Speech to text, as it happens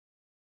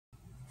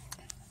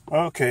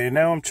Okay,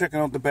 now I'm checking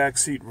out the back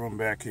seat room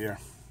back here.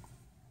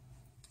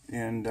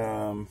 And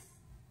I'm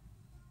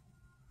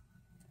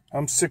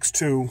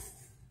 6'2".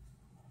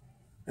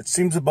 It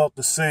seems about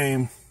the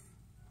same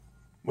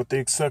with the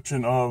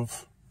exception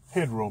of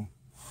headroom.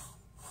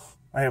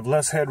 I have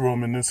less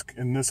headroom in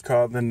this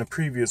car than the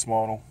previous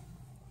model.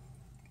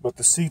 But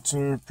the seats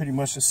are pretty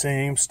much the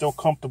same, still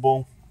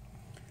comfortable.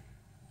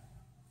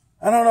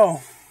 I don't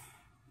know.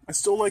 I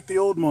still like the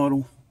old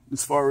model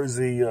as far as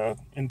the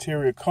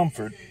interior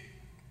comfort.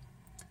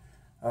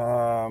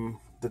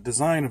 The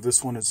design of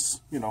this one is,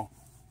 you know,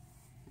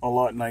 a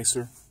lot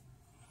nicer.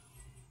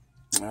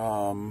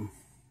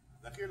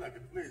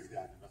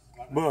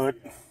 But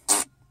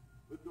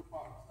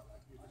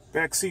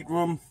back seat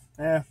room,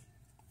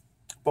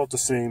 about the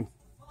same.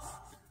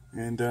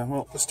 And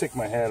well, let's take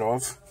my hat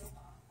off.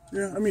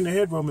 Yeah, I mean the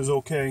headroom is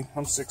okay.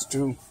 I'm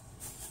 6'2",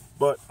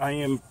 but I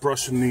am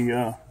brushing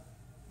the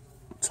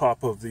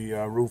top of the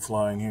roof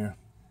line here.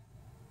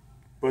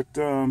 But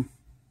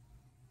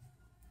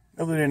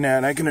other than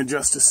that, I can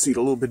adjust the seat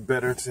a little bit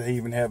better to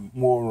even have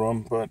more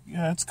room. But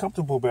yeah, it's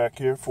comfortable back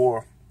here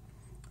for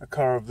a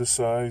car of this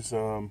size.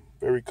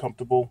 Very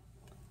comfortable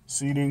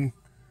seating.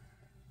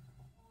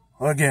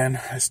 Again,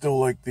 I still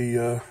like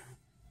the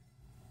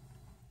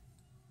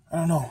I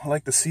don't know, I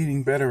like the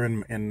seating better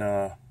in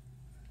the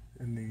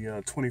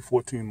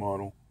 2014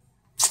 model.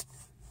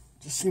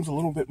 Just seems a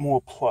little bit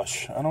more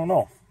plush. I don't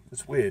know.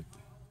 It's weird.